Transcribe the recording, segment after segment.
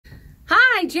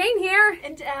Hi, Jane here.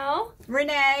 And Elle.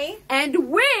 Renee. And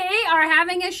we are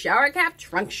having a shower cap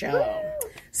trunk show. Woo!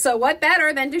 So what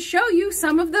better than to show you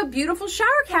some of the beautiful shower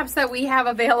caps that we have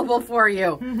available for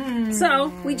you.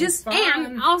 So we just,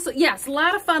 and also, yes, a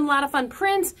lot of fun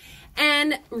prints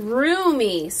and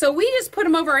roomy. So we just put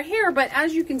them over our hair, but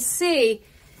as you can see,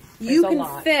 you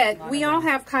can fit. We all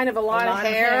have kind of a lot of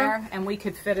hair, and we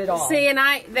could fit it all. See, and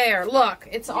there, look,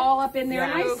 it's all up in there,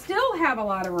 and I still have a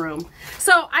lot of room.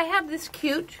 So I have this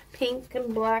cute pink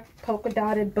and black polka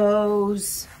dotted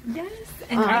bows. Yes,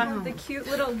 and I have the cute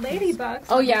little ladybugs.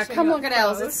 Oh yeah, come look at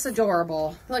Elle's. It's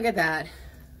adorable. Look at that.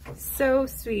 So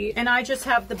sweet. And I just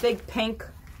have the big pink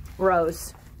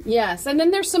rose. Yes, and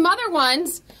then there's some other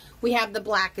ones. We have the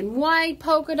black and white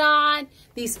polka dot,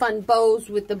 these fun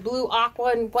bows with the blue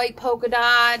aqua and white polka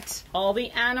dot. All the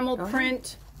animal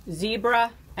print,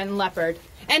 zebra, and leopard.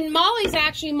 And Molly's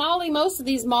actually, most of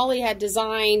these Molly had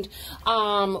designed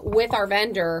with our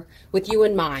vendor, with you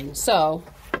in mind. So.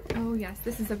 Oh yes,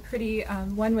 this is a pretty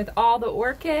one with all the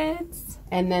orchids.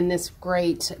 And then this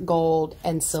great gold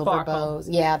and silver bows.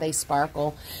 Yeah, they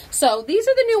sparkle. So these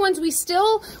are the new ones. We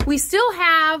still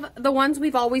have the ones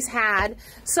we've always had.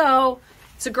 So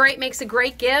it's makes a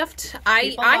great gift.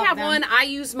 I have one. I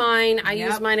use mine. I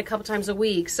use mine a couple times a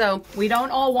week. So we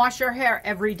don't all wash our hair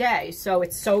every day. So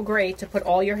it's so great to put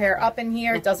all your hair up in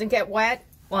here. It doesn't get wet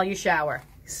while you shower.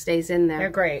 Stays in there. They're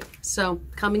great. So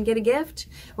come and get a gift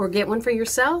or get one for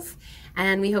yourself.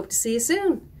 And we hope to see you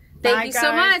soon. Thank you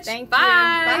so much. Thank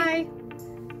Bye. you. Bye.